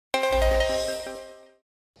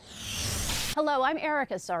Hello, I'm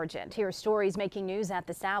Erica Sargent. Here's stories making news at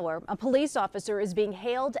this hour. A police officer is being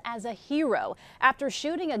hailed as a hero after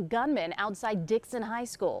shooting a gunman outside Dixon High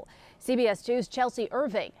School. CBS 2's Chelsea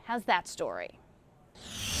Irving has that story.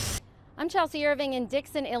 I'm Chelsea Irving in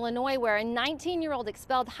Dixon, Illinois, where a 19-year-old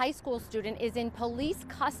expelled high school student is in police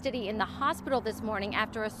custody in the hospital this morning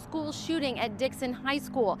after a school shooting at Dixon High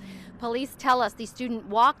School. Police tell us the student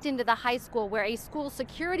walked into the high school where a school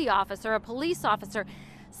security officer, a police officer,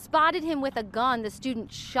 spotted him with a gun. The student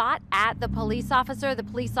shot at the police officer. The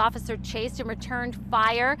police officer chased and returned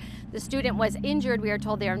fire. The student was injured. We are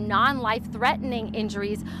told they are non-life-threatening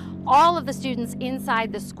injuries. All of the students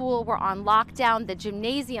inside the school were on lockdown. The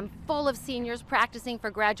gymnasium, full of seniors practicing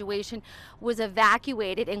for graduation, was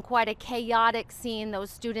evacuated in quite a chaotic scene.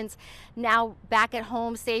 Those students now back at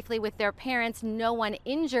home safely with their parents. No one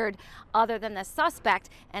injured other than the suspect.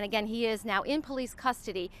 And again, he is now in police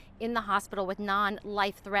custody in the hospital with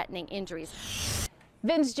non-life-threatening injuries.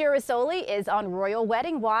 Vince Gerasole is on royal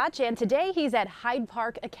wedding watch, and today he's at Hyde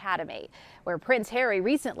Park Academy, where Prince Harry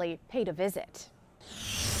recently paid a visit.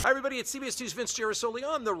 Hi everybody, it's CBS 2's Vince Gerasole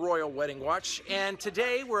on the Royal Wedding Watch, and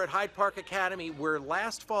today we're at Hyde Park Academy, where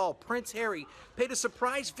last fall Prince Harry paid a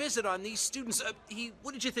surprise visit on these students.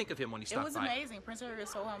 What did you think of him when he stopped by? It was amazing. Prince Harry is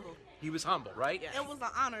so humble. He was humble, right? Yeah. It was an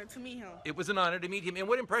honor to meet him. It was an honor to meet him. And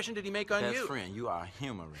what impression did he make on you? Best friend, you are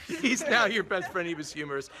humorous. He's now your best friend. He was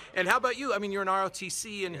humorous. And how about you? I mean, you're an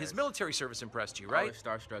ROTC, and his military service impressed you, right? I was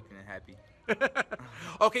starstruck and happy.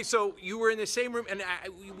 Okay, so you were in the same room, and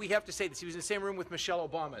we have to say this, he was in the same room with Michelle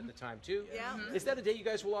Obama at the time, too? Yeah. Mm-hmm. Is that a day you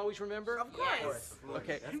guys will always remember? Of course.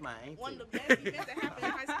 Okay. That's my auntie. One of the best events that happened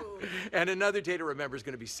in high school. And another day to remember is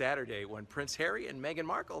going to be Saturday, when Prince Harry and Meghan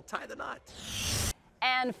Markle tie the knot.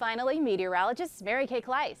 And finally, meteorologist Kay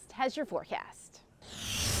Kleist has your forecast.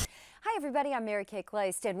 Hi everybody, I'm Kay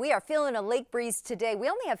Kleist, and we are feeling a lake breeze today. We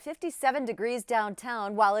only have 57 degrees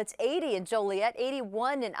downtown, while it's 80 in Joliet,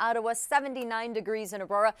 81 in Ottawa, 79 degrees in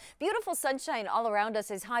Aurora. Beautiful sunshine all around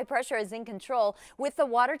us as high pressure is in control, with the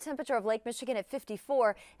water temperature of Lake Michigan at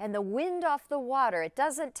 54 and the wind off the water. It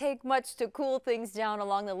doesn't take much to cool things down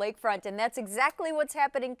along the lakefront, and that's exactly what's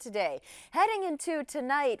happening today. Heading into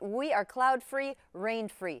tonight, we are cloud-free,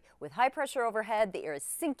 rain-free. With high pressure overhead, the air is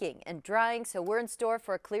sinking and drying, so we're in store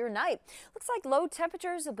for a clear night. Looks like low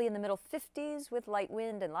temperatures will be in the middle 50s with light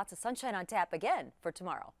wind and lots of sunshine on tap again for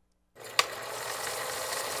tomorrow.